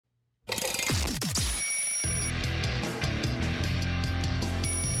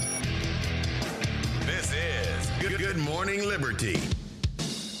Good Morning Liberty.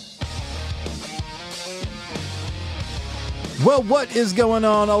 Well, what is going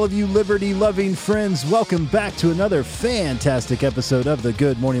on, all of you liberty-loving friends? Welcome back to another fantastic episode of the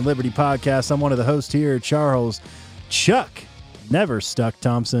Good Morning Liberty podcast. I'm one of the hosts here, Charles Chuck Never Stuck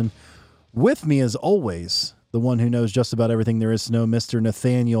Thompson. With me, as always, the one who knows just about everything there is to know, Mr.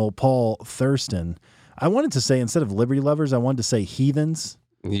 Nathaniel Paul Thurston. I wanted to say, instead of liberty lovers, I wanted to say heathens.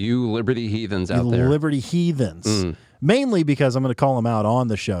 You liberty heathens out there. Liberty heathens. Mainly because I'm going to call them out on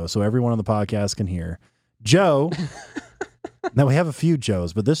the show so everyone on the podcast can hear. Joe... Now, we have a few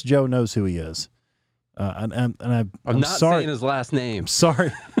Joes, but this Joe knows who he is. I'm not sorry. saying his last name. I'm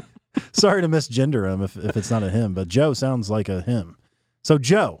sorry. Sorry to misgender him if it's not a him, but Joe sounds like a him. So,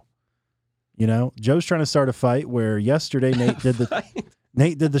 Joe, Joe's trying to start a fight where yesterday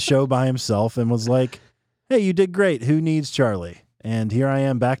Nate did the show by himself and was like, hey, you did great. Who needs Charlie? And here I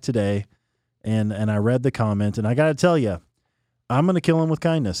am back today, and I read the comment, and I got to tell you, I'm going to kill him with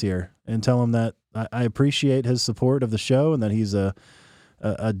kindness here and tell him that I appreciate his support of the show and that he's a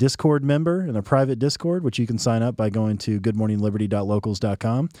Discord member in a private Discord, which you can sign up by going to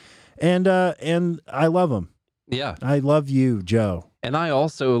goodmorningliberty.locals.com. And I love him. Yeah. I love you, Joe. And I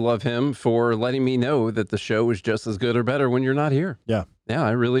also love him for letting me know that the show is just as good or better when you're not here. Yeah. Yeah,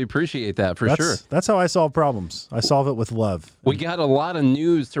 I really appreciate that for sure. That's how I solve problems. I solve it with love. We got a lot of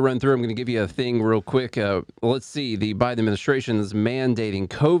news to run through. I'm going to give you a thing real quick. Let's see. The Biden administration is mandating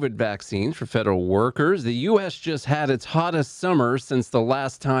COVID vaccines for federal workers. The U.S. just had its hottest summer since the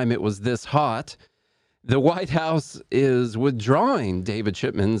last time it was this hot. The White House is withdrawing David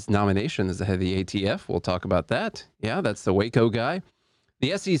Chipman's nomination as the head of the ATF. We'll talk about that. Yeah, that's the Waco guy.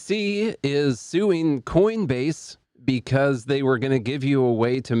 The SEC is suing Coinbase because they were going to give you a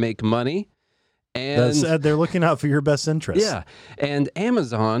way to make money. And they're looking out for your best interest. Yeah. And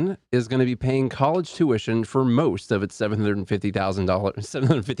Amazon is going to be paying college tuition for most of its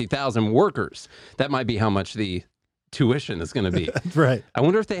 750,000 workers. That might be how much the tuition is going to be. Right. I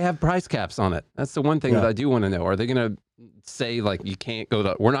wonder if they have price caps on it. That's the one thing that I do want to know. Are they going to say, like, you can't go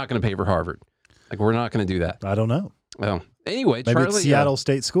to, we're not going to pay for Harvard? Like, we're not going to do that. I don't know. Well, anyway, maybe Charlie. It's Seattle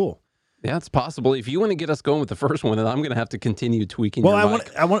State School. Yeah, it's possible. If you want to get us going with the first one, then I'm going to have to continue tweaking. Well, your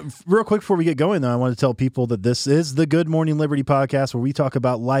I want real quick before we get going, though, I want to tell people that this is the Good Morning Liberty podcast where we talk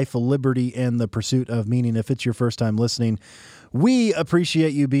about life, liberty, and the pursuit of meaning. If it's your first time listening, we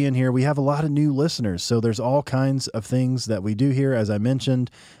appreciate you being here. We have a lot of new listeners, so there's all kinds of things that we do here. As I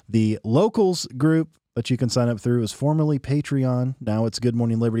mentioned, the Locals group that you can sign up through is formerly Patreon. Now it's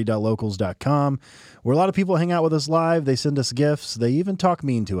goodmorningliberty.locals.com, where a lot of people hang out with us live. They send us gifts. They even talk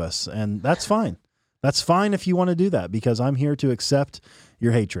mean to us, and that's fine. That's fine if you want to do that, because I'm here to accept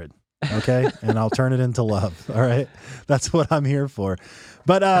your hatred, okay? And I'll turn it into love, all right? That's what I'm here for.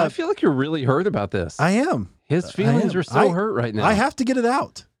 But I feel like you're really hurt about this. I am. His feelings are so hurt right now. I have to get it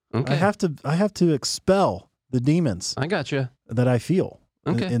out. Okay. I have to expel the demons I got you. that I feel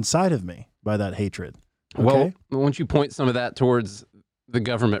Okay. inside of me by that hatred. Okay? Well, why don't you point some of that towards the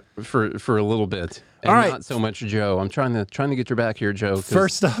government for a little bit, and all right. not so much Joe. I'm trying to get your back here, Joe. 'cause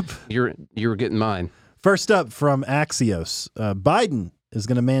First up, you're getting mine. First up from Axios, Biden is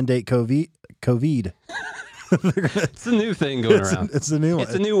going to mandate COVID. It's a new thing going around. It's a new one.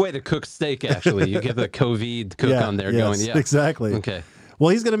 It's a new way to cook steak, actually. You get the COVID cook on there going. Yeah, exactly. Okay. Well,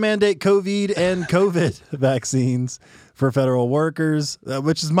 he's going to mandate COVID and COVID vaccines for federal workers,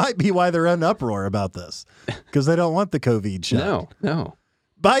 which might be why they're in uproar about this, because they don't want the COVID shot. No.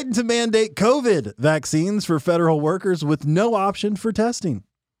 Biden to mandate COVID vaccines for federal workers with no option for testing.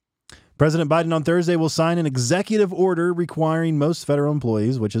 President Biden on Thursday will sign an executive order requiring most federal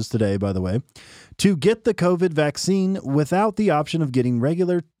employees, which is today, by the way, to get the COVID vaccine without the option of getting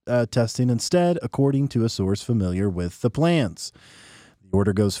regular testing instead, according to a source familiar with the plans. The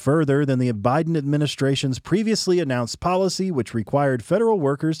order goes further than the Biden administration's previously announced policy, which required federal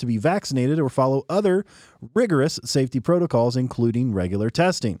workers to be vaccinated or follow other rigorous safety protocols, including regular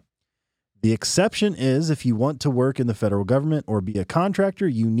testing. The exception is if you want to work in the federal government or be a contractor,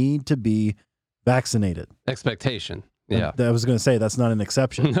 you need to be vaccinated. Expectation. Yeah. I was going to say that's not an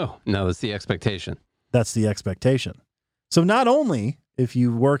exception. No, that's the expectation. That's the expectation. So not only if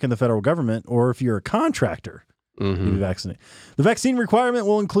you work in the federal government or if you're a contractor, you be vaccinated. The vaccine requirement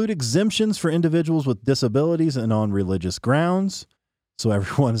will include exemptions for individuals with disabilities and on religious grounds. So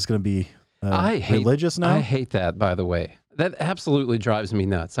everyone is going to be religious now. I hate that, by the way. That absolutely drives me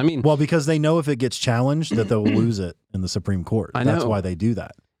nuts. I mean, well, because they know if it gets challenged that they'll lose it in the Supreme Court. I know. That's why they do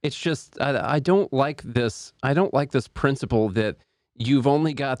that. It's just I don't like this. I don't like this principle that you've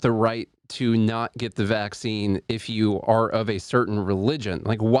only got the right to not get the vaccine if you are of a certain religion?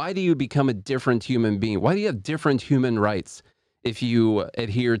 Like, why do you become a different human being? Why do you have different human rights if you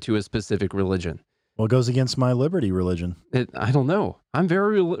adhere to a specific religion? Well, it goes against my liberty religion. I don't know. I'm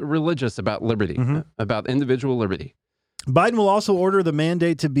very religious about liberty, about individual liberty. Biden will also order the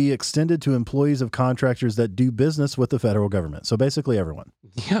mandate to be extended to employees of contractors that do business with the federal government. So basically everyone.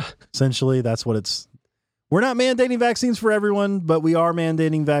 Yeah. Essentially, that's what it's... We're not mandating vaccines for everyone, but we are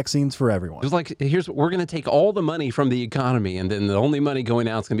mandating vaccines for everyone. It's like, we're going to take all the money from the economy, and then the only money going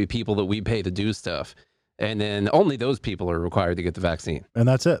out is going to be people that we pay to do stuff. And then only those people are required to get the vaccine. And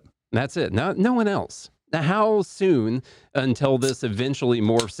that's it. That's it. No one else. Now, how soon until this eventually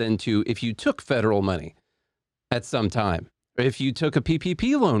morphs into if you took federal money at some time, or if you took a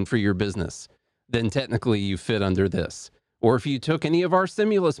PPP loan for your business, then technically you fit under this. Or if you took any of our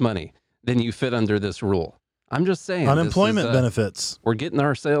stimulus money, then you fit under this rule. I'm just saying. Unemployment benefits. We're getting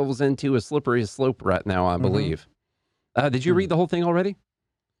ourselves into a slippery slope right now, I believe. Did you read the whole thing already?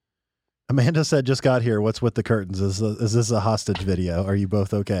 Amanda said, just got here. What's with the curtains? Is this a hostage video? Are you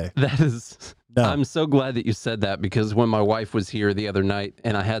both okay? That is... No. I'm so glad that you said that, because when my wife was here the other night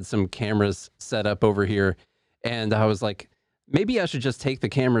and I had some cameras set up over here, and I was like, maybe I should just take the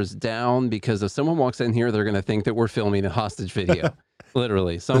cameras down, because if someone walks in here, they're going to think that we're filming a hostage video,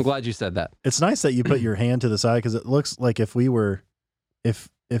 literally. So I'm glad you said that. It's nice that you put your hand to the side, because it looks like if we were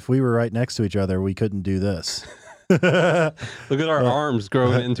right next to each other, we couldn't do this. Look at our arms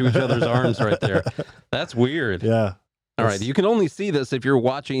growing into each other's arms right there. That's weird. Yeah. All right. You can only see this if you're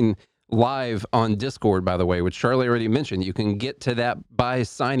watching live on Discord, by the way, which Charlie already mentioned. You can get to that by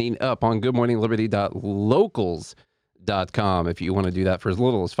signing up on goodmorningliberty.locals.com if you want to do that for as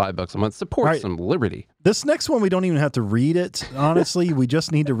little as $5 a month. Support some liberty. This next one, we don't even have to read it. Honestly, we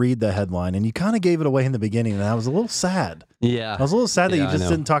just need to read the headline. And you kind of gave it away in the beginning, and I was a little sad. Yeah. I was a little sad that you just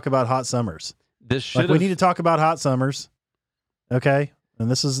didn't talk about hot summers. We need to talk about hot summers. Okay. And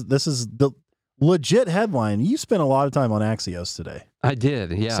this is the legit headline. You spent a lot of time on Axios today. I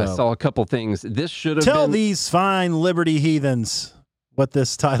did. Yeah. So, I saw a couple things. This should have Tell been... these fine liberty heathens what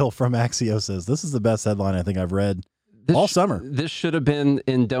this title from Axios is. This is the best headline I think I've read all summer. This should have been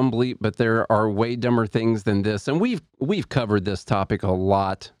in Dumb Bleep, but there are way dumber things than this. And we've covered this topic a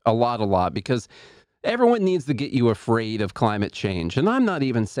lot, because everyone needs to get you afraid of climate change. And I'm not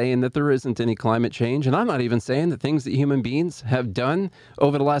even saying that there isn't any climate change. And I'm not even saying that things that human beings have done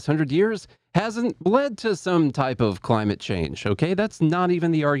over the last 100 years hasn't led to some type of climate change. Okay, that's not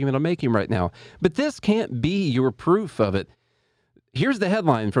even the argument I'm making right now. But this can't be your proof of it. Here's the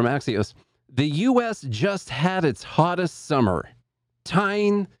headline from Axios. The U.S. just had its hottest summer,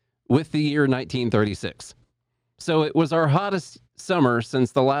 tying with the year 1936. So it was our hottest summer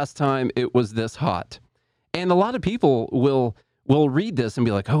since the last time it was this hot. And a lot of people will read this and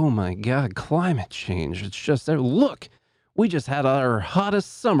be like, oh my God, climate change. It's just there. Look, we just had our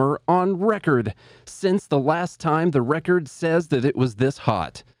hottest summer on record since the last time the record says that it was this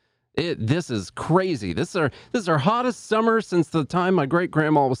hot. This is crazy. This is our hottest summer since the time my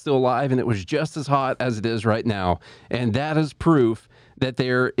great-grandma was still alive, and it was just as hot as it is right now. And that is proof that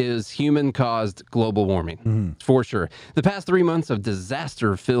there is human-caused global warming, for sure. The past 3 months of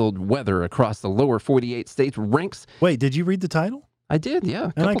disaster-filled weather across the lower 48 states ranks... Wait, did you read the title? I did,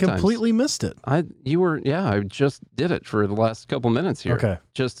 yeah. And I completely missed it. I just did it for the last couple minutes here. Okay.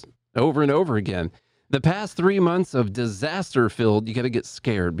 Just over and over again. The past 3 months of disaster-filled, you got to get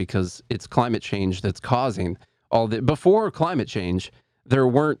scared because it's climate change that's causing all the... Before climate change, there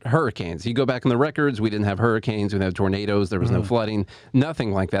weren't hurricanes. You go back in the records, we didn't have hurricanes, we didn't have tornadoes, there was no flooding,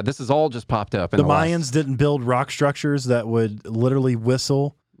 nothing like that. This has all just popped up. The Mayans didn't build rock structures that would literally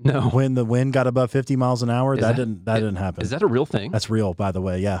whistle when the wind got above 50 miles an hour. That didn't happen. Is that a real thing? That's real, by the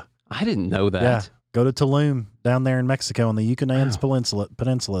way, yeah. I didn't know that. Yeah. Go to Tulum down there in Mexico on the Yucatan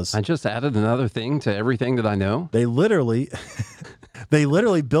peninsulas. I just added another thing to everything that I know. They literally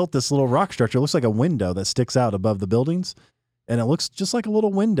built this little rock structure. It looks like a window that sticks out above the buildings, and it looks just like a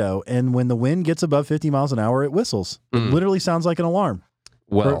little window. And when the wind gets above 50 miles an hour, it whistles. It literally sounds like an alarm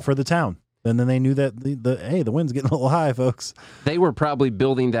for the town. And then they knew that the wind's getting a little high, folks. They were probably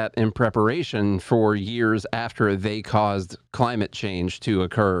building that in preparation for years after they caused climate change to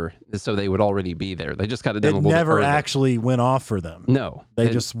occur, so they would already be there. They just got it done a little bit never further. Actually went off for them. No.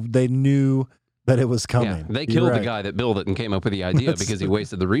 They knew that it was coming. Yeah, they killed the guy that built it and came up with the idea because he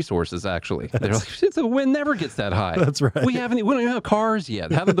wasted the resources, actually. They're like, the wind never gets that high. That's right. We don't even have cars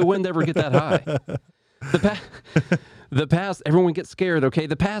yet. How did the wind ever get that high? Everyone gets scared, okay?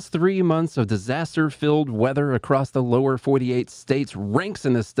 The past 3 months of disaster-filled weather across the lower 48 states ranks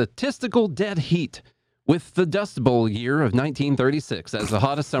in the statistical dead heat with the Dust Bowl year of 1936 as the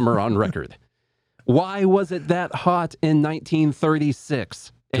hottest summer on record. Why was it that hot in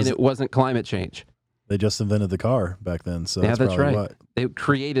 1936 and it wasn't climate change? They just invented the car back then, so Yeah, that's right. why. It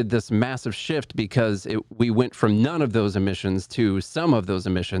created this massive shift because we went from none of those emissions to some of those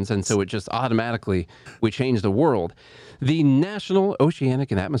emissions, and so it just automatically, we changed the world. The National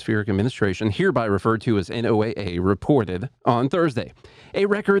Oceanic and Atmospheric Administration, hereby referred to as NOAA, reported on Thursday a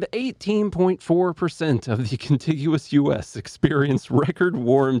record 18.4% of the contiguous U.S. experienced record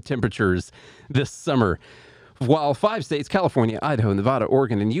warm temperatures this summer, while 5 states, California, Idaho, Nevada,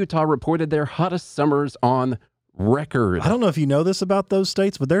 Oregon, and Utah, reported their hottest summers on record. I don't know if you know this about those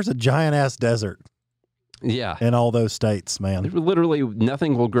states, but there's a giant-ass desert Yeah. in all those states, man. Literally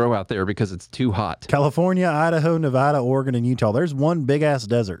nothing will grow out there because it's too hot. California, Idaho, Nevada, Oregon, and Utah. There's one big-ass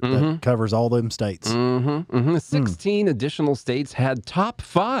desert that covers all them states. 16 additional states had top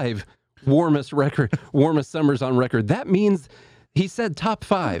 5 warmest summers on record. That means he said top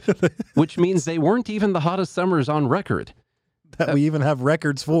 5, which means they weren't even the hottest summers on record. That we even have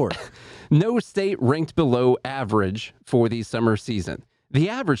records for. No state ranked below average for the summer season. The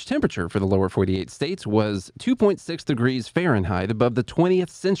average temperature for the lower 48 states was 2.6 degrees Fahrenheit above the 20th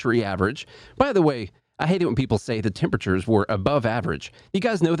century average. By the way, I hate it when people say the temperatures were above average. You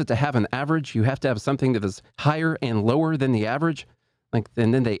guys know that to have an average, you have to have something that is higher and lower than the average,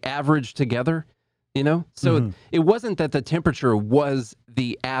 and then they average together, you know? So it wasn't that the temperature was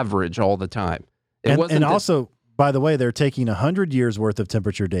the average all the time. And also, by the way, they're taking 100 years worth of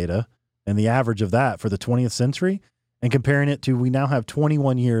temperature data and the average of that for the 20th century and comparing it to we now have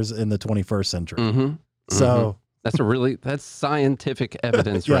 21 years in the 21st century. So that's scientific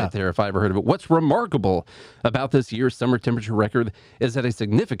evidence right there, if I ever heard of it. What's remarkable about this year's summer temperature record is that a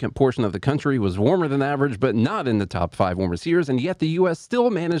significant portion of the country was warmer than average, but not in the top 5 warmest years, and yet the U.S. still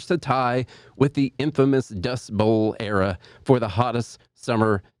managed to tie with the infamous Dust Bowl era for the hottest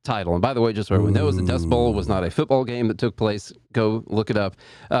summer title. And by the way, just so everyone knows, the Dust Bowl was not a football game that took place. Go look it up.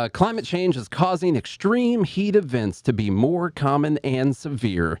 Climate change is causing extreme heat events to be more common and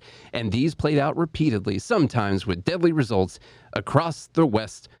severe, and these played out repeatedly, sometimes with deadly results across the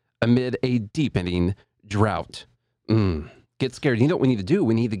West amid a deepening drought. Get scared. You know what we need to do?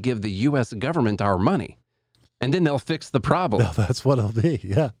 We need to give the U.S. government our money, and then they'll fix the problem. No, that's what it'll be.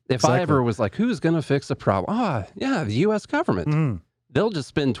 Yeah. If I ever was like, who's going to fix a problem? The U.S. government. They'll just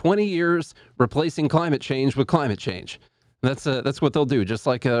spend 20 years replacing climate change with climate change. That's what they'll do, just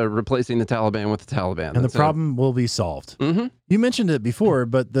like replacing the Taliban with the Taliban. And the problem will be solved. You mentioned it before,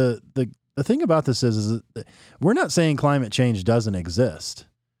 but the thing about this is that we're not saying climate change doesn't exist.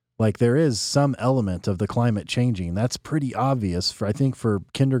 Like, there is some element of the climate changing. That's pretty obvious, for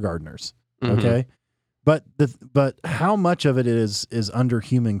kindergartners. Okay? But how much of it is under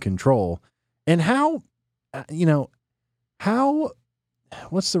human control, and how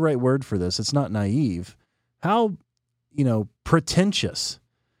what's the right word for this? It's not naive. How, pretentious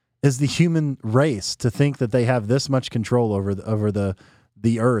is the human race to think that they have this much control over the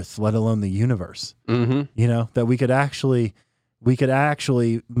earth, let alone the universe. That we could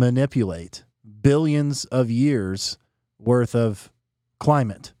actually manipulate billions of years worth of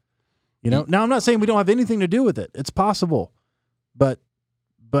climate. Now I'm not saying we don't have anything to do with it. It's possible, but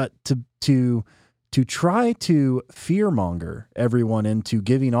to try to fearmonger everyone into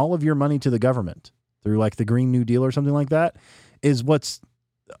giving all of your money to the government through like the Green New Deal or something like that is what's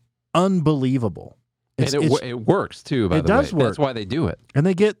unbelievable. It works too, by the way. It does work. That's why they do it. And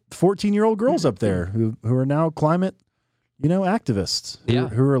they get 14-year-old girls up there who are now climate activists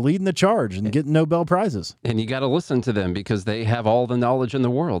who are leading the charge and getting Nobel Prizes. And you got to listen to them because they have all the knowledge in the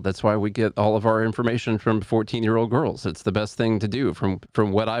world. That's why we get all of our information from 14-year-old girls. It's the best thing to do from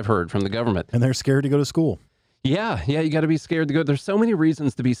what I've heard from the government. And they're scared to go to school. Yeah, you got to be scared to go. There's so many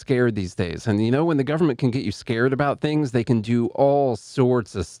reasons to be scared these days. And when the government can get you scared about things, they can do all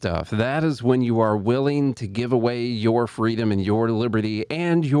sorts of stuff. That is when you are willing to give away your freedom and your liberty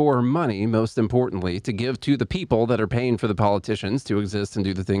and your money, most importantly, to give to the people that are paying for the politicians to exist and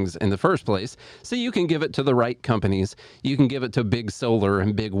do the things in the first place. So you can give it to the right companies. You can give it to big solar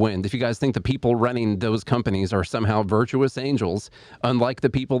and big wind. If you guys think the people running those companies are somehow virtuous angels, unlike the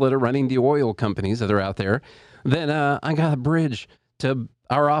people that are running the oil companies that are out there, then I got a bridge to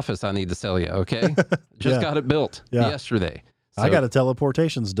our office I need to sell you, okay? Just got it built yesterday. So, I got a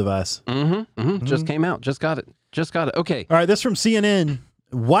teleportations device. Just came out. Just got it. Okay. All right, this from CNN.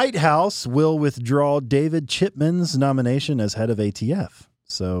 White House will withdraw David Chipman's nomination as head of ATF.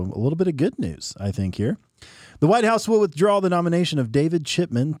 So a little bit of good news, I think, here. The White House will withdraw the nomination of David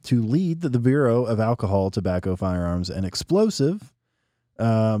Chipman to lead the Bureau of Alcohol, Tobacco, Firearms, and Explosive.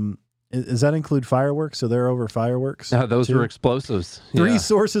 Does that include fireworks? So they're over fireworks? Those too? are explosives. Three Yeah.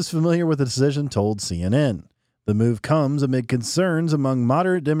 sources familiar with the decision told CNN. The move comes amid concerns among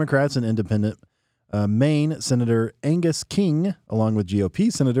moderate Democrats and independent Maine Senator Angus King, along with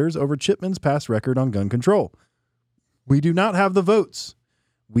GOP senators, over Chipman's past record on gun control. We do not have the votes.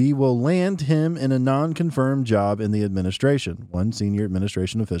 We will land him in a non-confirmed job in the administration, one senior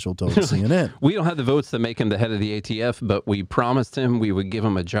administration official told CNN. We don't have the votes that make him the head of the ATF, but we promised him we would give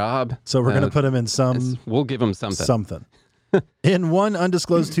him a job. So we're going to put him in We'll give him something. something. In one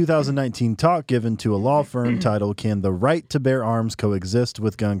undisclosed 2019 talk given to a law firm titled Can the Right to Bear Arms Coexist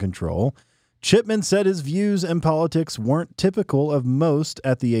with Gun Control?, Chipman said his views and politics weren't typical of most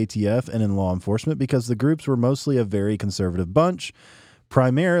at the ATF and in law enforcement because the groups were mostly a very conservative bunch,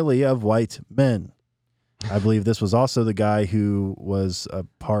 primarily of white men. I believe this was also the guy who was a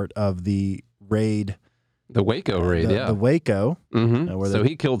part of the raid. The Waco raid, The Waco. So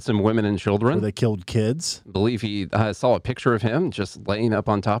he killed some women and children. Where they killed kids. I believe I saw a picture of him just laying up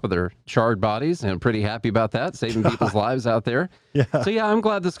on top of their charred bodies, and I'm pretty happy about that, saving people's lives out there. Yeah. So yeah, I'm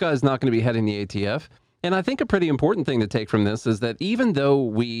glad this guy's not going to be heading the ATF. And I think a pretty important thing to take from this is that even though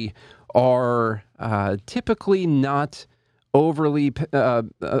we are typically not overly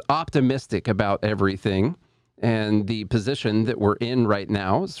optimistic about everything and the position that we're in right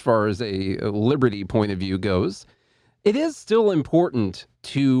now, as far as a liberty point of view goes, it is still important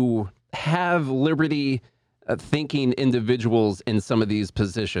to have liberty thinking individuals in some of these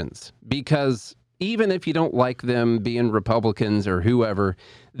positions, because even if you don't like them being Republicans or whoever,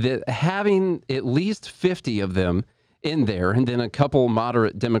 that having at least 50 of them in there and then a couple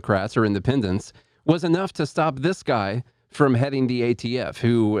moderate Democrats or independents was enough to stop this guy from heading the ATF,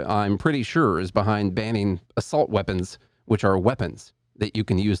 who I'm pretty sure is behind banning assault weapons, which are weapons that you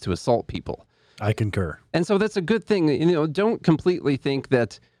can use to assault people. I concur. And so that's a good thing. You know, don't completely think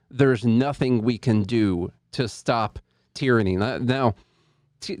that there's nothing we can do to stop tyranny. Now,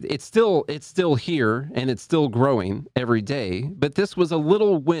 it's still here and it's still growing every day, but this was a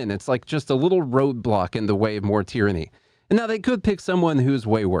little win. It's like just a little roadblock in the way of more tyranny. And now they could pick someone who's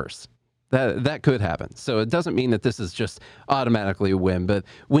way worse. That could happen. So it doesn't mean that this is just automatically a win. But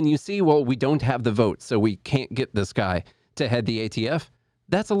when you see, well, we don't have the vote, so we can't get this guy to head the ATF,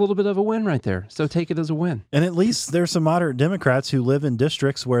 that's a little bit of a win right there. So take it as a win. And at least there's some moderate Democrats who live in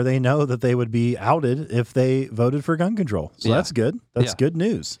districts where they know that they would be outed if they voted for gun control. So that's good. That's good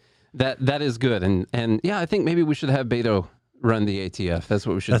news. That is good. And yeah, I think maybe we should have Beto run the ATF. That's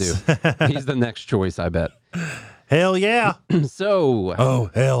what we should do. He's the next choice, I bet. Hell yeah. So,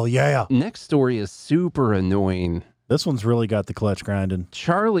 hell yeah. Next story is super annoying. This one's really got the clutch grinding.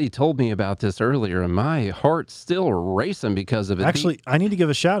 Charlie told me about this earlier, and my heart's still racing because of it. Actually, I need to give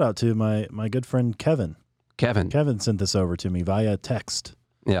a shout out to my good friend Kevin. Kevin sent this over to me via text.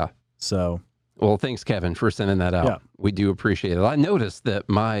 Yeah. So. Well, thanks, Kevin, for sending that out. Yeah. We do appreciate it. I noticed that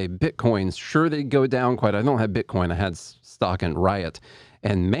my Bitcoins, sure they go down quite. I don't have Bitcoin. I had stock in Riot.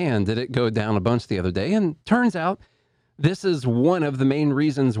 And man, did it go down a bunch the other day. And turns out this is one of the main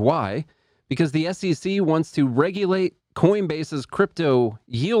reasons why, because the SEC wants to regulate Coinbase's crypto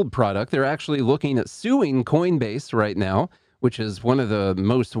yield product. They're actually looking at suing Coinbase right now, which is one of the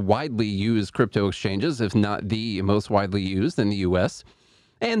most widely used crypto exchanges, if not the most widely used in the US.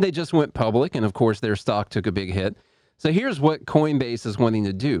 And they just went public, and of course their stock took a big hit. So here's what Coinbase is wanting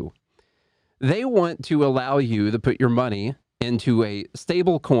to do. They want to allow you to put your money into a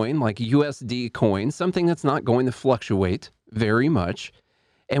stable coin like USD coin, something that's not going to fluctuate very much.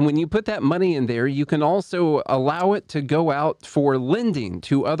 And when you put that money in there, you can also allow it to go out for lending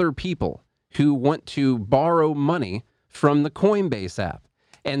to other people who want to borrow money from the Coinbase app.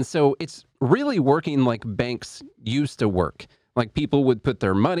 And so it's really working like banks used to work. Like people would put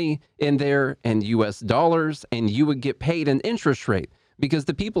their money in there in US dollars and you would get paid an interest rate, because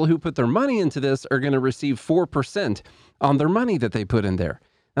the people who put their money into this are going to receive 4% on their money that they put in there.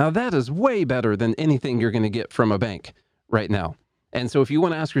 Now, that is way better than anything you're going to get from a bank right now. And so if you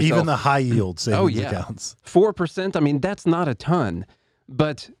want to ask yourself... Even the high yield savings accounts. 4%, I mean, that's not a ton,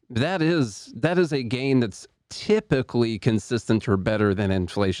 but that is a gain that's typically consistent or better than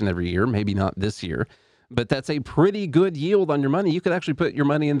inflation every year. Maybe not this year, but that's a pretty good yield on your money. You could actually put your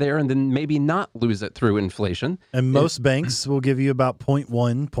money in there and then maybe not lose it through inflation. And most banks will give you about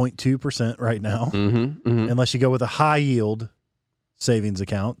 0.1, 0.2% right now, unless you go with a high yield savings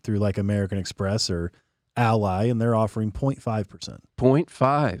account through like American Express or Ally, and they're offering 0.5%.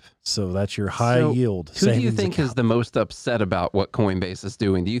 0.5. So that's your high yield savings account. Who do you think account. is the most upset about what Coinbase is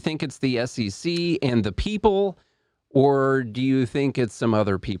doing? Do you think it's the SEC and the people, Or do you think it's some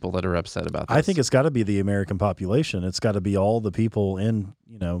other people that are upset about this? I think it's got to be the American population. It's got to be all the people in,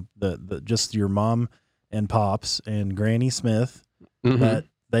 the just your mom and pops and Granny Smith that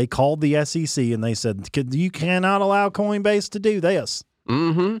they called the SEC and they said, you cannot allow Coinbase to do this.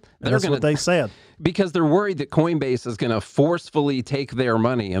 Mm-hmm. That's what they said. Because they're worried that Coinbase is going to forcefully take their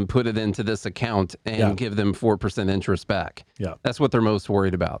money and put it into this account and give them 4% interest back. Yeah. That's what they're most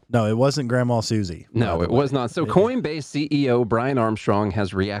worried about. No, it wasn't Grandma Susie. No, it was not. So Coinbase CEO Brian Armstrong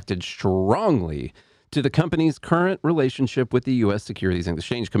has reacted strongly to the company's current relationship with the U.S. Securities and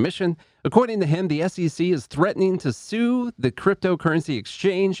Exchange Commission. According to him, the SEC is threatening to sue the cryptocurrency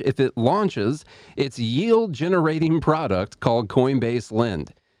exchange if it launches its yield-generating product called Coinbase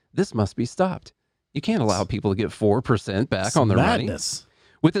Lend. This must be stopped. You can't allow people to get 4% back on their madness.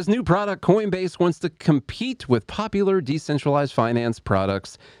 money. With this new product, Coinbase wants to compete with popular decentralized finance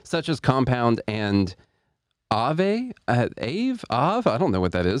products such as Compound and Aave? I don't know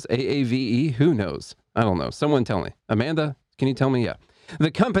what that is. AAVE? Who knows? I don't know. Someone tell me. Amanda, can you tell me? Yeah.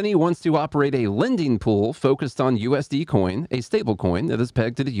 The company wants to operate a lending pool focused on USD coin, a stable coin that is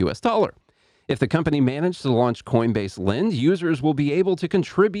pegged to the US dollar. If the company managed to launch Coinbase Lend, users will be able to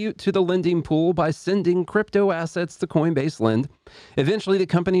contribute to the lending pool by sending crypto assets to Coinbase Lend. Eventually, the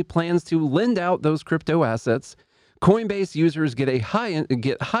company plans to lend out those crypto assets. Coinbase users get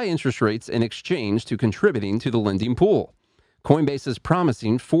high interest rates in exchange to contributing to the lending pool. Coinbase is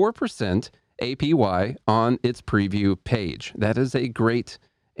promising 4% APY on its preview page. That is a great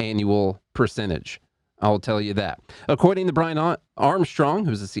annual percentage. I'll tell you that. According to Brian Armstrong,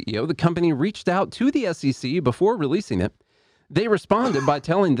 who's the CEO, the company reached out to the SEC before releasing it. They responded by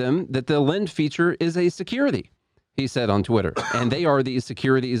telling them that the lend feature is a security, he said on Twitter, and they are the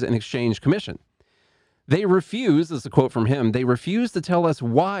Securities and Exchange Commission. They refuse, this is a quote from him, they refuse to tell us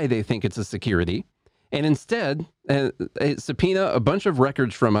why they think it's a security, and instead subpoena a bunch of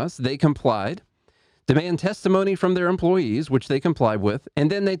records from us. They complied. Demand testimony from their employees, which they complied with, and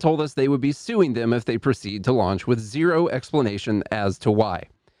then they told us they would be suing them if they proceed to launch with zero explanation as to why.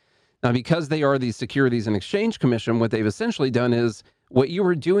 Now, because they are the Securities and Exchange Commission, what they've essentially done is, what you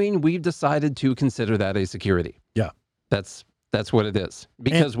were doing, we've decided to consider that a security. Yeah. That's what it is,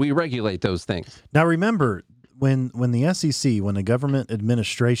 because we regulate those things. Now, remember, when the SEC, when the government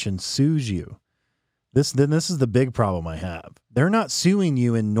administration sues you, this is the big problem I have. They're not suing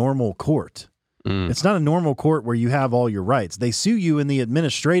you in normal court. It's not a normal court where you have all your rights. They sue you in the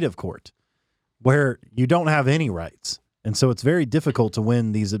administrative court where you don't have any rights. And so it's very difficult to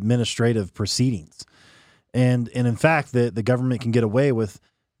win these administrative proceedings. And in fact, the government can get away with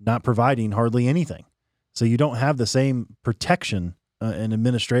not providing hardly anything. So you don't have the same protection in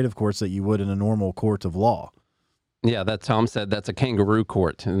administrative courts that you would in a normal court of law. Yeah, that Tom said that's a kangaroo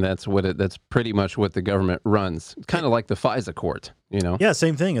court, and that's pretty much what the government runs. Kind of like the FISA court, Yeah,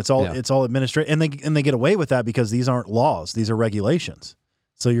 same thing. It's all administrative, and they get away with that because these aren't laws; these are regulations.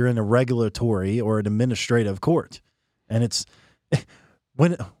 So you're in a regulatory or an administrative court, and it's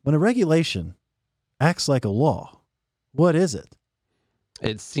when a regulation acts like a law, what is it?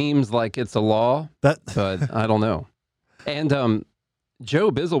 It seems like it's a law, but I don't know. And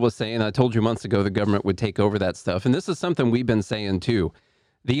Joe Bizzle was saying, I told you months ago, the government would take over that stuff. And this is something we've been saying too.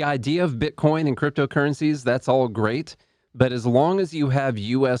 The idea of Bitcoin and cryptocurrencies, that's all great. But as long as you have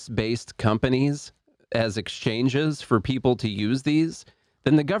US-based companies as exchanges for people to use these,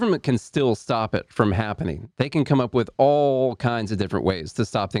 then the government can still stop it from happening. They can come up with all kinds of different ways to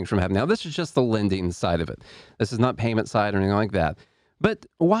stop things from happening. Now, this is just the lending side of it. This is not payment side or anything like that. But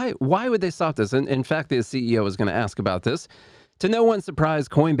why would they stop this? And in fact, the CEO is going to ask about this. To no one's surprise,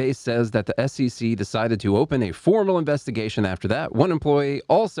 Coinbase says that the SEC decided to open a formal investigation after that. One employee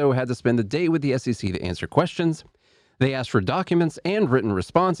also had to spend the day with the SEC to answer questions. They asked for documents and written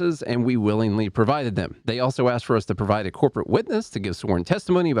responses, and we willingly provided them. They also asked for us to provide a corporate witness to give sworn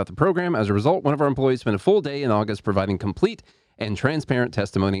testimony about the program. As a result, one of our employees spent a full day in August providing complete and transparent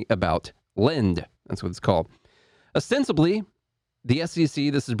testimony about Lend. That's what it's called. Ostensibly, the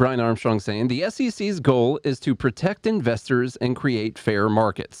SEC, this is Brian Armstrong saying, the SEC's goal is to protect investors and create fair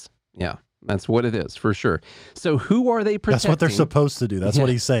markets. Yeah, that's what it is, for sure. So who are they protecting? That's what they're supposed to do. That's what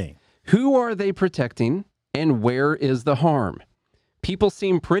he's saying. Who are they protecting, and where is the harm? People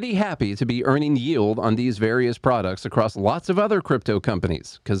seem pretty happy to be earning yield on these various products across lots of other crypto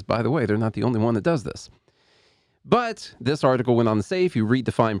companies, because, by the way, they're not the only one that does this. But this article went on to say, if you read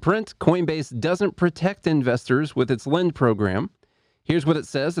the fine print, Coinbase doesn't protect investors with its Lend program. Here's what it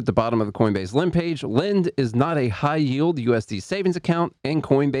says at the bottom of the Coinbase Lend page. Lend is not a high-yield USD savings account, and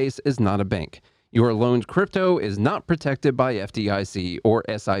Coinbase is not a bank. Your loaned crypto is not protected by FDIC or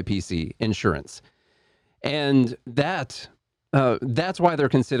SIPC insurance. And that's why they're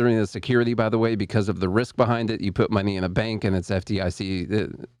considering it a security, by the way, because of the risk behind it. You put money in a bank and it's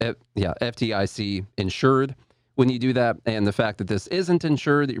FDIC insured when you do that. And the fact that this isn't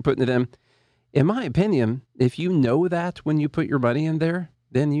insured, that you're putting it in my opinion, if you know that when you put your money in there,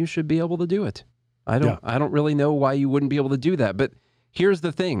 then you should be able to do it. I don't really know why you wouldn't be able to do that. But here's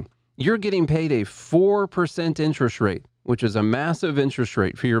the thing. You're getting paid a 4% interest rate, which is a massive interest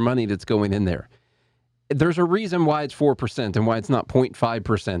rate for your money that's going in there. There's a reason why it's 4% and why it's not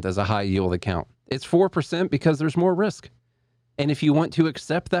 0.5% as a high yield account. It's 4% because there's more risk. And if you want to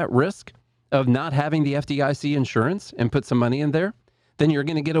accept that risk of not having the FDIC insurance and put some money in there, then you're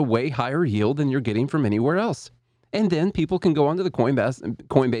going to get a way higher yield than you're getting from anywhere else. And then people can go onto the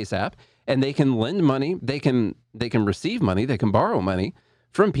Coinbase app and they can lend money. They can receive money. They can borrow money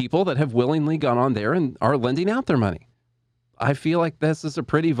from people that have willingly gone on there and are lending out their money. I feel like this is a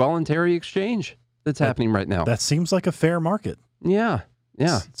pretty voluntary exchange that's happening right now. That seems like a fair market. Yeah.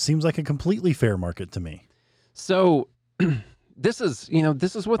 Seems like a completely fair market to me. So this is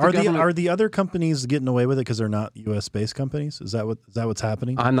what the government... Are the other companies getting away with it because they're not U.S. based companies? Is that what's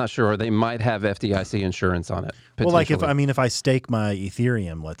happening? I'm not sure. They might have FDIC insurance on it. Well, like if I stake my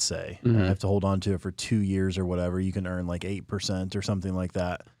Ethereum, let's say, and I have to hold on to it for 2 years or whatever, you can earn like 8% or something like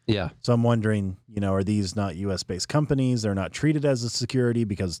that. Yeah. So I'm wondering, are these not U.S. based companies? They're not treated as a security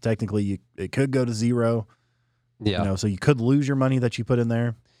because technically it could go to zero. Yeah. So you could lose your money that you put in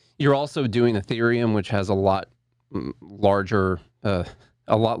there. You're also doing Ethereum, which has a lot larger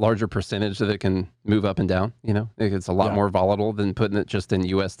percentage that it can move up and down. It's a lot more volatile than putting it just in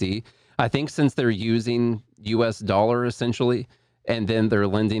USD. I think since they're using US dollar essentially, and then they're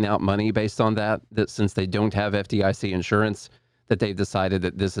lending out money based on that since they don't have FDIC insurance, that they've decided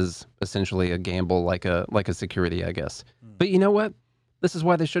that this is essentially a gamble, like a security, I guess. But you know what? This is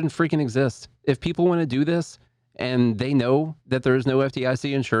why they shouldn't freaking exist. If people want to do this and they know that there's no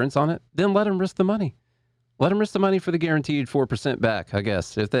FDIC insurance on it, then let them risk the money. Let them risk the money for the guaranteed 4% back, I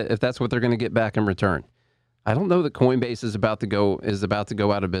guess, if that's what they're going to get back in return. I don't know that Coinbase is about to go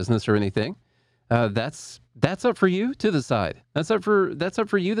out of business or anything. That's up for you to decide. That's up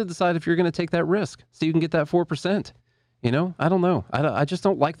for you to decide if you're going to take that risk so you can get that 4%. I don't know. I just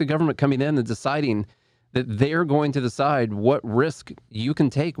don't like the government coming in and deciding that they're going to decide what risk you can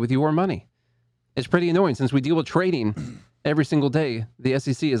take with your money. It's pretty annoying since we deal with trading every single day. The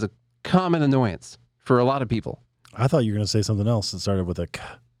SEC is a common annoyance for a lot of people. I thought you were going to say something else that started with a K.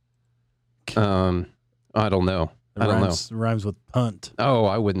 I don't know. It rhymes with punt. Oh,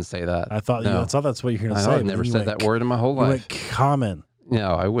 I wouldn't say that. I thought that's what you're going to say. I've never said that word in my whole life. Common.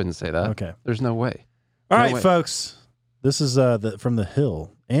 No, I wouldn't say that. Okay. There's no way. All right, folks. This is from The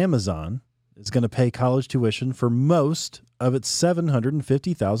Hill. Amazon is going to pay college tuition for most of its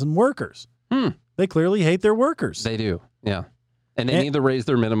 750,000 workers. They clearly hate their workers. They do, yeah. And they need to raise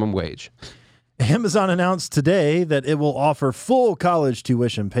their minimum wage. Amazon announced today that it will offer full college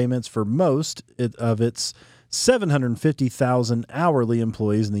tuition payments for most of its 750,000 hourly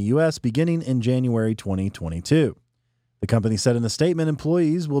employees in the U.S. beginning in January 2022. The company said in a statement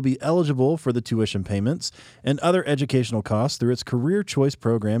employees will be eligible for the tuition payments and other educational costs through its Career Choice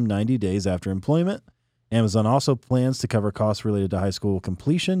program 90 days after employment. Amazon also plans to cover costs related to high school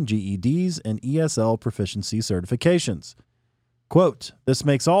completion, GEDs, and ESL proficiency certifications. Quote, this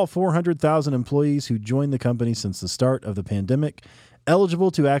makes all 400,000 employees who joined the company since the start of the pandemic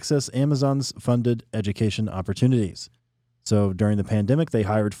eligible to access Amazon's funded education opportunities. So during the pandemic, they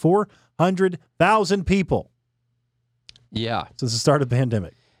hired 400,000 people. Yeah. Since the start of the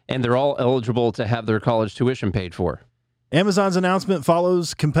pandemic. And they're all eligible to have their college tuition paid for. Amazon's announcement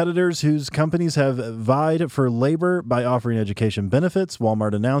follows competitors whose companies have vied for labor by offering education benefits.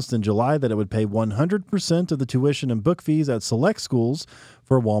 Walmart announced in July that it would pay 100% of the tuition and book fees at select schools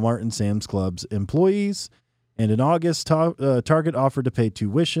for Walmart and Sam's Club's employees. And in August, Target offered to pay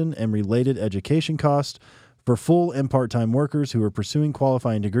tuition and related education costs for full and part-time workers who are pursuing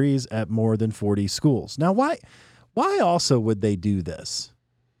qualifying degrees at more than 40 schools. Now, why also would they do this,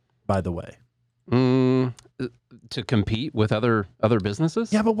 by the way? To compete with other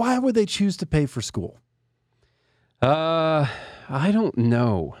businesses? Yeah, but why would they choose to pay for school? I don't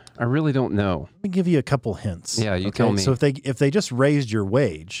know. I really don't know. Let me give you a couple hints. Yeah, you tell me. So if they just raised your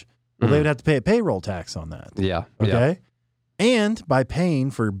wage, well, they would have to pay a payroll tax on that. Yeah. Okay. Yeah. And by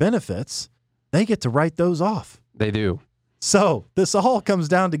paying for benefits, they get to write those off. They do. So this all comes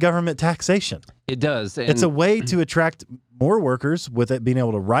down to government taxation. It does. And it's a way to attract more workers with it being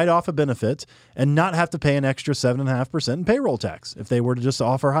able to write off a benefit and not have to pay an extra 7.5% in payroll tax if they were to just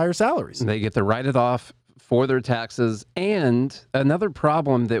offer higher salaries. They get to write it off for their taxes. And another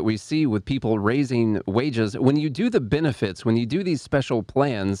problem that we see with people raising wages, when you do the benefits, when you do these special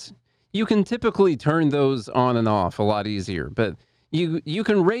plans, you can typically turn those on and off a lot easier. But you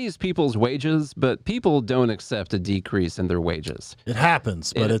can raise people's wages, but people don't accept a decrease in their wages. It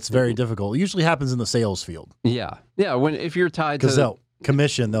happens, but it's very difficult. It usually happens in the sales field. Yeah. If you're tied to...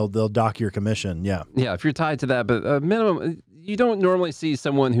 Because they'll dock your commission, yeah. Yeah, if you're tied to that, but minimum... You don't normally see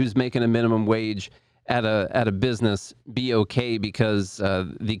someone who's making a minimum wage at a business be okay because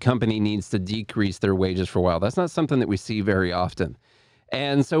the company needs to decrease their wages for a while. That's not something that we see very often.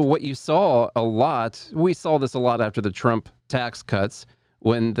 And so what you saw a lot, we saw this a lot after the Trump tax cuts,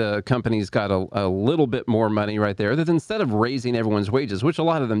 when the companies got a little bit more money right there, that instead of raising everyone's wages, which a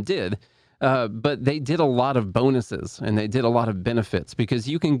lot of them did, but they did a lot of bonuses and they did a lot of benefits, because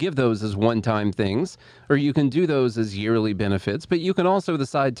you can give those as one-time things, or you can do those as yearly benefits, but you can also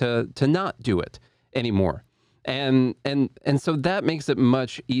decide to not do it anymore. And so that makes it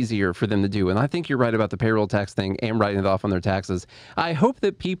much easier for them to do. And I think you're right about the payroll tax thing and writing it off on their taxes. I hope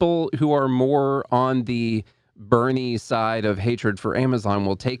that people who are more on the Bernie side of hatred for Amazon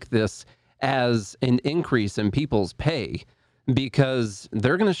will take this as an increase in people's pay, because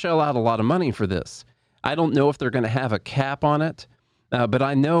they're going to shell out a lot of money for this. I don't know if they're going to have a cap on it, but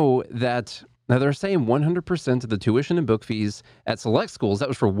I know that now they're saying 100% of the tuition and book fees at select schools. That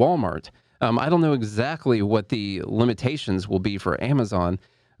was for Walmart. I don't know exactly what the limitations will be for Amazon,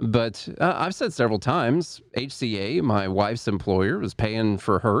 but I've said several times, HCA, my wife's employer, was paying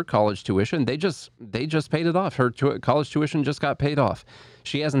for her college tuition. They just paid it off. Her college tuition just got paid off.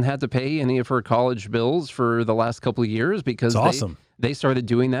 She hasn't had to pay any of her college bills for the last couple of years, because they started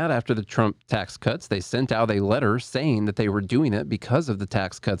doing that after the Trump tax cuts. They sent out a letter saying that they were doing it because of the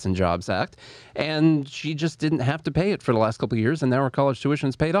Tax Cuts and Jobs Act, and she just didn't have to pay it for the last couple of years, and now her college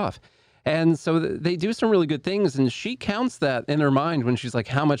tuition's paid off. And so they do some really good things, and she counts that in her mind when she's like,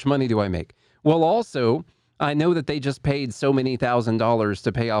 how much money do I make? Well, also, I know that they just paid so many $1,000s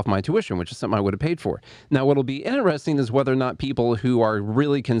to pay off my tuition, which is something I would have paid for. Now, what'll be interesting is whether or not people who are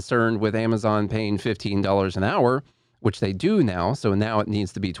really concerned with Amazon paying $15 an hour, which they do now, so now it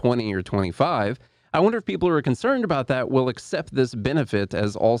needs to be 20 or 25. I wonder if people who are concerned about that will accept this benefit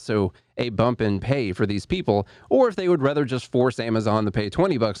as also a bump in pay for these people, or if they would rather just force Amazon to pay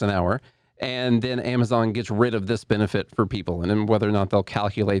 $20 an hour, and then Amazon gets rid of this benefit for people, and then whether or not they'll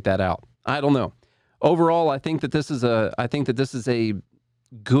calculate that out. I don't know. Overall, I think that this is a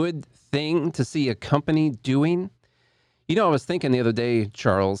good thing to see a company doing. You know, I was thinking the other day,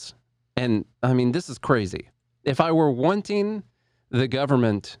 Charles, and I mean, this is crazy. If I were wanting the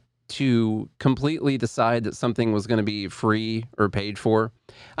government to completely decide that something was going to be free or paid for,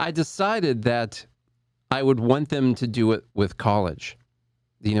 I decided that I would want them to do it with college.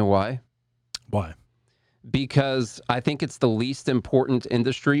 Do you know why? Why? Because I think it's the least important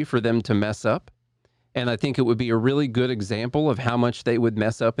industry for them to mess up. And I think it would be a really good example of how much they would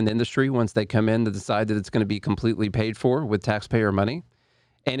mess up an industry once they come in to decide that it's going to be completely paid for with taxpayer money.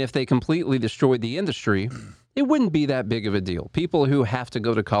 And if they completely destroyed the industry, it wouldn't be that big of a deal. People who have to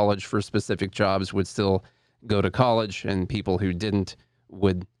go to college for specific jobs would still go to college, and people who didn't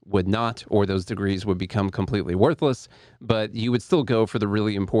would not, or those degrees would become completely worthless. But you would still go for the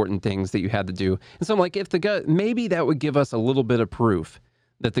really important things that you had to do. And so I'm like, maybe that would give us a little bit of proof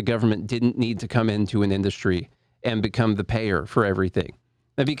that the government didn't need to come into an industry and become the payer for everything.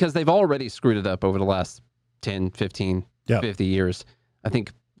 And because they've already screwed it up over the last 10, 15, 50 years. I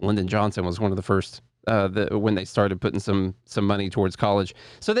think Lyndon Johnson was one of the first when they started putting some money towards college.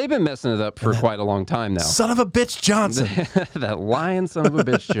 So they've been messing it up for quite a long time now. Son of a bitch Johnson. That lying son of a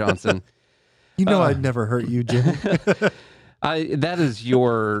bitch Johnson. You know I'd never hurt you, Jimmy. That is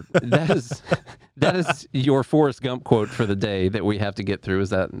your Forrest Gump quote for the day that we have to get through,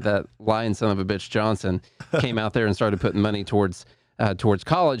 is that lying son of a bitch Johnson came out there and started putting money towards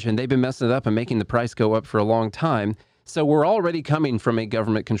college, and they've been messing it up and making the price go up for a long time. So we're already coming from a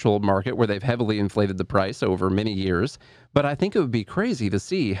government-controlled market where they've heavily inflated the price over many years. But I think it would be crazy to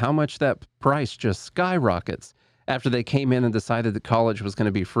see how much that price just skyrockets after they came in and decided that college was going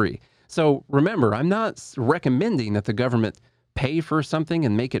to be free. So remember, I'm not recommending that the government pay for something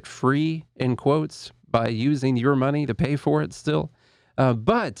and make it free, in quotes, by using your money to pay for it still.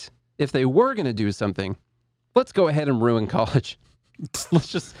 But if they were going to do something, let's go ahead and ruin college. Let's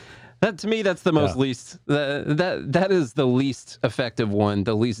just... That, to me, that's the most least, that is the least effective one,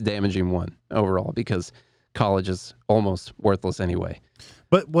 the least damaging one overall, because college is almost worthless anyway.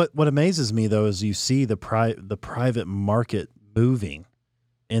 But what amazes me, though, is you see the private market moving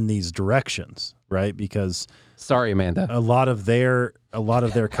in these directions, right? Because Sorry, Amanda. a lot of their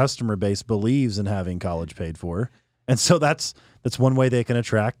customer base believes in having college paid for, and so that's one way they can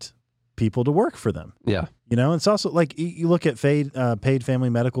attract people to work for them. Yeah. You know, it's also like you look at paid family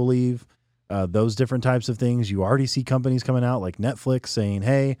medical leave, those different types of things. You already see companies coming out like Netflix saying,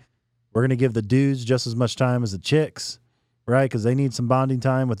 "Hey, we're going to give the dudes just as much time as the chicks," right? Because they need some bonding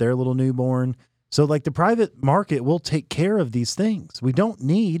time with their little newborn. So, like, the private market will take care of these things. We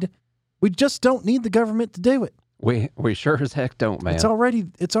just don't need the government to do it. We sure as heck don't, man. It's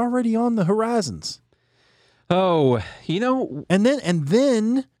already on the horizons. Oh, you know, And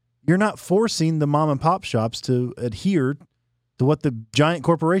then you're not forcing the mom and pop shops to adhere to what the giant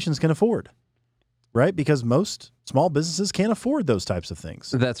corporations can afford, right? Because most small businesses can't afford those types of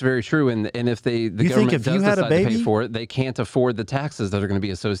things. that's very true. And if the think government if does you had a decide to pay baby- for it, they can't afford the taxes that are going to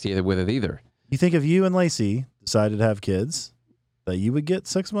be associated with it either. You think if you and Lacey decided to have kids, that you would get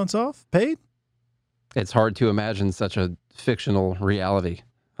 6 months off paid? It's hard to imagine such a fictional reality,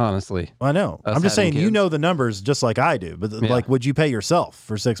 honestly. I know. Us I'm just having saying, you kids? know the numbers just like I do. But Yeah. like, would you pay yourself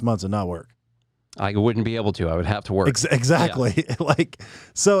for 6 months and not work? I wouldn't be able to. I would have to work. Exactly. Like,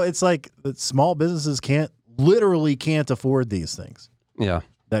 so it's like that small businesses literally can't afford these things Yeah.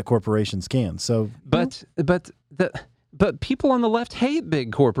 that corporations can. So, But people on the left hate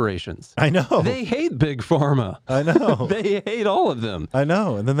big corporations. I know. They hate big pharma. I know. They hate all of them. I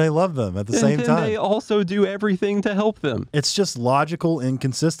know. And then they love them at the And same then time. they also do everything to help them. It's just logical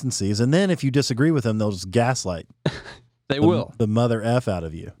inconsistencies. And then if you disagree with them, they'll just gaslight They will. the mother F out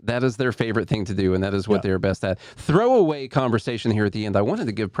of you. That is their favorite thing to do, and that is what Yeah. they're best at. Throwaway conversation here at the end. I wanted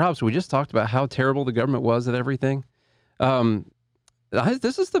to give props. We just talked about how terrible the government was at everything.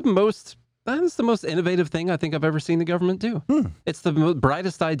 This is the most innovative thing I think I've ever seen the government do. It's the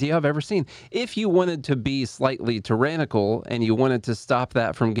brightest idea I've ever seen. If you wanted to be slightly tyrannical and you wanted to stop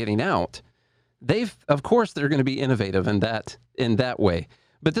that from getting out, of course they're going to be innovative in that way.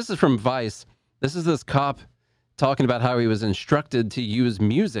 But this is from Vice. This is this cop talking about how he was instructed to use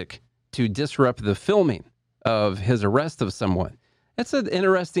music to disrupt the filming of his arrest of someone. That's an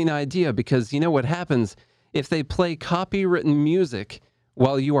interesting idea because you know what happens if they play copywritten music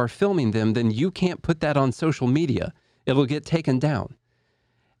while you are filming them, then you can't put that on social media. It'll get taken down.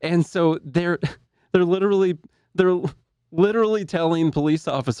 And so they're literally telling police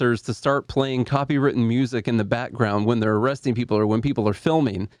officers to start playing copywritten music in the background when they're arresting people or when people are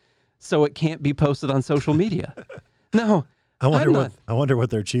filming, so it can't be posted on social media. No, I wonder what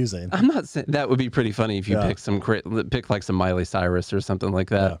they're choosing. I'm not saying that would be pretty funny if you Yeah. pick like some Miley Cyrus or something like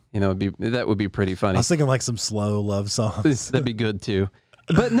that. Yeah. You know, that would be pretty I funny. was thinking like some slow love songs, That'd be good too.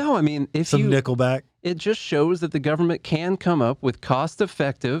 But no, I mean, if some Nickelback. it just shows that the government can come up with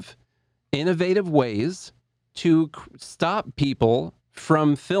cost-effective, innovative ways to stop people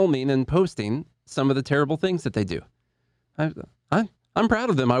from filming and posting some of the terrible things that they do. I'm proud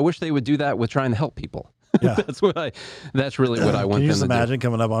of them. I wish they would do that with trying to help people. Yeah. That's really what I want Can you them just to do. imagine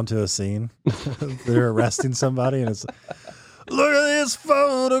coming up onto a scene? They're arresting somebody and it's, look at this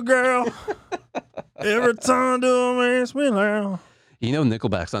photo, girl. Every time do makes me laugh. You know,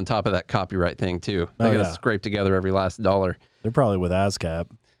 Nickelback's on top of that copyright thing too. They Oh, gotta yeah. scrape together every last dollar. They're probably with ASCAP.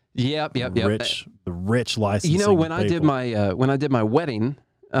 Yep. The rich licensing. You know, when I did people. my wedding,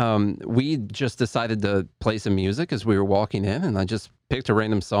 we just decided to play some music as we were walking in, and I just picked a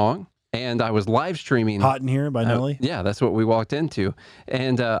random song, and I was live streaming. Hot in Here by Nelly. Yeah, that's what we walked into,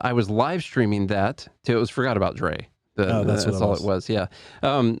 and I was live streaming that to. It was Forgot About Dre. That's what it all was. it was. Yeah,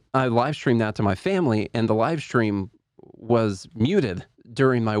 I live streamed that to my family, and the live stream was muted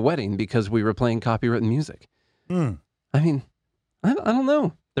during my wedding because we were playing copywritten music. Hmm. I mean, I don't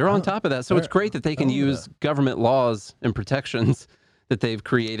know. They're on top of that. So it's great that they can I love use government laws and protections that they've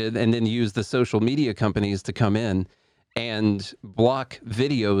created and then use the social media companies to come in and block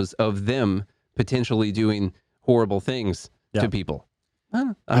videos of them potentially doing horrible things Yeah. to people.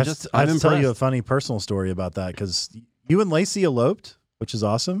 I'm I have to impressed. tell you a funny personal story about that because you and Lacey eloped, which is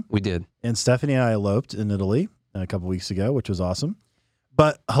awesome. We did. And Stephanie and I eloped in Italy a couple weeks ago, which was awesome.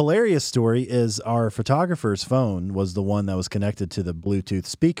 But hilarious story is our photographer's phone was the one that was connected to the Bluetooth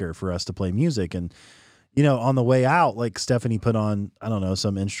speaker for us to play music. And, you know, on the way out, like Stephanie put on, I don't know,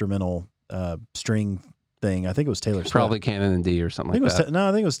 some instrumental string thing. I think it was Taylor Swift. Probably Canon and D or something I think like it that. was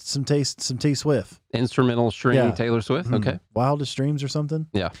I think it was some T Swift. Instrumental string Yeah. Taylor Swift. Mhm. Okay. Wildest Dreams or something.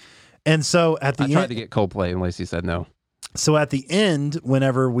 Yeah. And so at the I tried end, to get Coldplay and Lacey said no. so at the end,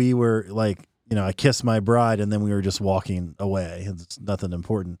 whenever we were like, you know, I kissed my bride and then we were just walking away. It's nothing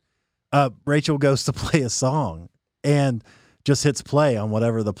important. Rachel goes to play a song and just hits play on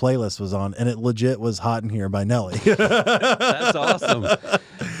whatever the playlist was on. And it legit was Hot in Here by Nelly. That's awesome.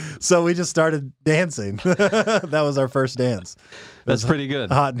 So we just started dancing. That was our first dance. That's pretty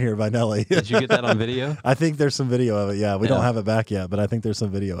good. Hot in Here by Nelly. Did you get that on video? I think there's some video of it. Yeah, we don't have it back yet, but I think there's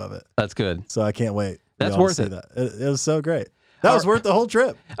some video of it. That's good. So I can't wait. That's Y'all worth see it. That. It was so great. That was worth the whole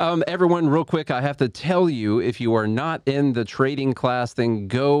trip. Everyone, real quick, I have to tell you, if you are not in the trading class, then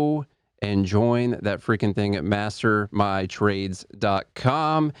go and join that freaking thing at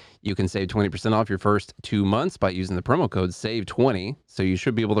mastermytrades.com. You can save 20% off your first 2 months by using the promo code SAVE20. So you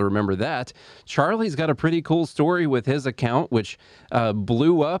should be able to remember that. Charlie's got a pretty cool story with his account, which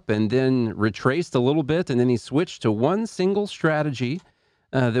blew up and then retraced a little bit. And then he switched to one single strategy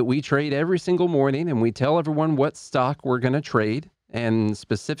that we trade every single morning. And we tell everyone what stock we're going to trade, and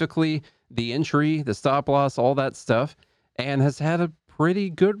specifically the entry, the stop loss, all that stuff, and has had a pretty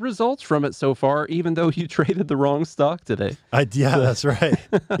good results from it so far, even though you traded the wrong stock today. Yeah, that's right.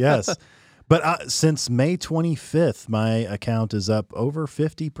 Yes. But since May 25th, my account is up over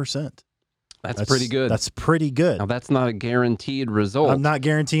 50%. That's pretty good. That's pretty good. Now, that's not a guaranteed result. I'm not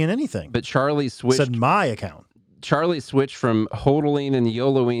guaranteeing anything. But Charlie switched. Said my account. Charlie switched from hodling and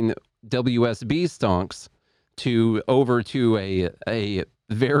YOLOing WSB stonks over to a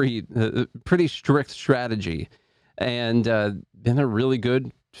very pretty strict strategy, and been a really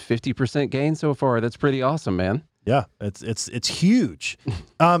good 50% gain so far. That's pretty awesome, man. Yeah, it's huge,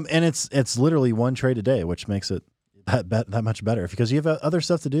 and it's literally one trade a day, which makes it that much better, because you have other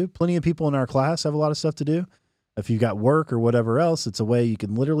stuff to do. Plenty of people in our class have a lot of stuff to do. If you've got work or whatever else, it's a way you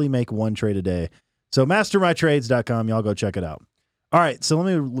can literally make one trade a day. So mastermytrades.com, y'all go check it out. All right, so let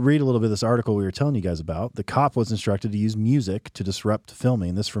me read a little bit of this article we were telling you guys about. The cop was instructed to use music to disrupt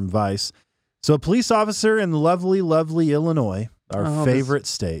filming. This from Vice. So a police officer in lovely, lovely Illinois, our favorite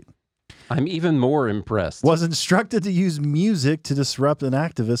state. I'm even more impressed. Was instructed to use music to disrupt an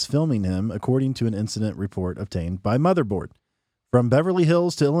activist filming him, according to an incident report obtained by Motherboard. From Beverly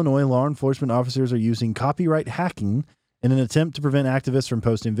Hills to Illinois, law enforcement officers are using copyright hacking in an attempt to prevent activists from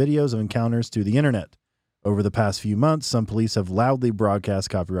posting videos of encounters to the internet. Over the past few months, some police have loudly broadcast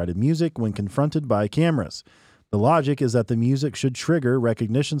copyrighted music when confronted by cameras. The logic is that the music should trigger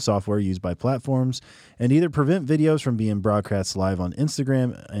recognition software used by platforms and either prevent videos from being broadcast live on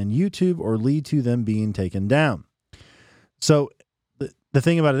Instagram and YouTube or lead to them being taken down. So the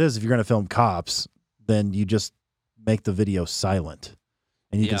thing about it is, if you're going to film cops, then you just make the video silent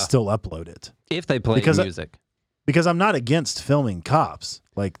and you can still upload it. If they play music. Because I'm not against filming cops.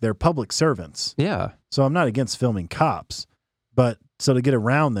 Like, they're public servants. Yeah. So I'm not against filming cops. But so to get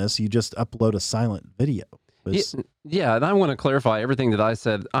around this, you just upload a silent video. Yeah, and I want to clarify everything that I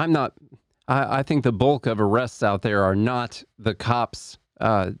said. I think the bulk of arrests out there are not the cops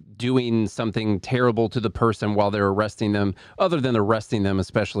doing something terrible to the person while they're arresting them, other than arresting them,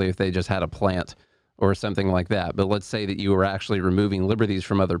 especially if they just had a plant or something like that. But let's say that you were actually removing liberties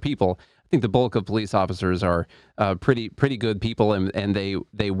from other people. I think the bulk of police officers are pretty good people, and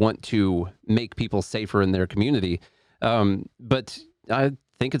they want to make people safer in their community. But I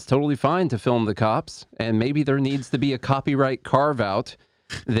think it's totally fine to film the cops, and maybe there needs to be a copyright carve out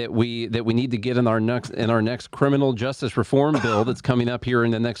that we need to get in our next criminal justice reform bill that's coming up here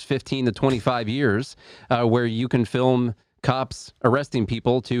in the next 15 to 25 years, where you can film cops arresting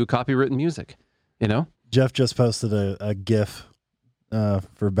people to copywritten music. You know, Jeff just posted a GIF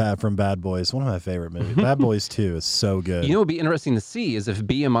from Bad Boys, one of my favorite movies. Bad Boys 2 is so good. You know, what would be interesting to see is if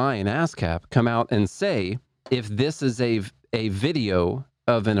BMI and ASCAP come out and say, if this is a video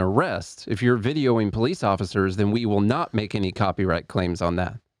of an arrest, if you're videoing police officers, then we will not make any copyright claims on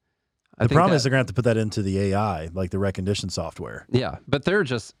that. The problem is they're going to have to put that into the AI, like the recognition software. Yeah, but they're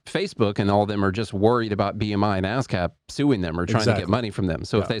just, Facebook and all of them are just worried about BMI and ASCAP suing them or trying to get money from them.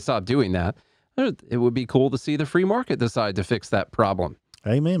 So if they stop doing that, it would be cool to see the free market decide to fix that problem.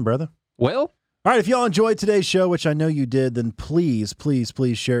 Amen, brother. Well, all right, if y'all enjoyed today's show, which I know you did, then please, please,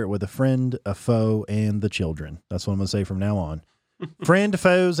 please share it with a friend, a foe, and the children. That's what I'm going to say from now on. Friend,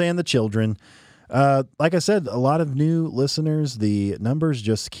 foes, and the children. Like I said, a lot of new listeners. The numbers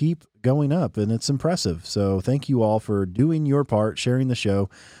just keep going up, and it's impressive. So thank you all for doing your part, sharing the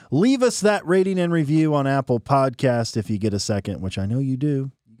show. Leave us that rating and review on Apple Podcast if you get a second, which I know you do.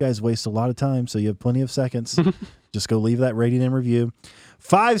 You guys waste a lot of time, so you have plenty of seconds. Just go leave that rating and review.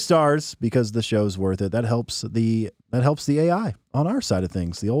 5 stars, because the show's worth it. That helps the AI on our side of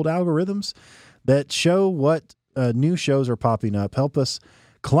things. The old algorithms that show what new shows are popping up help us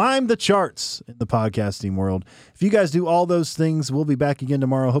climb the charts in the podcasting world. If you guys do all those things, we'll be back again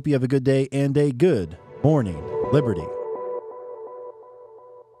tomorrow. Hope you have a good day and a good morning, Liberty.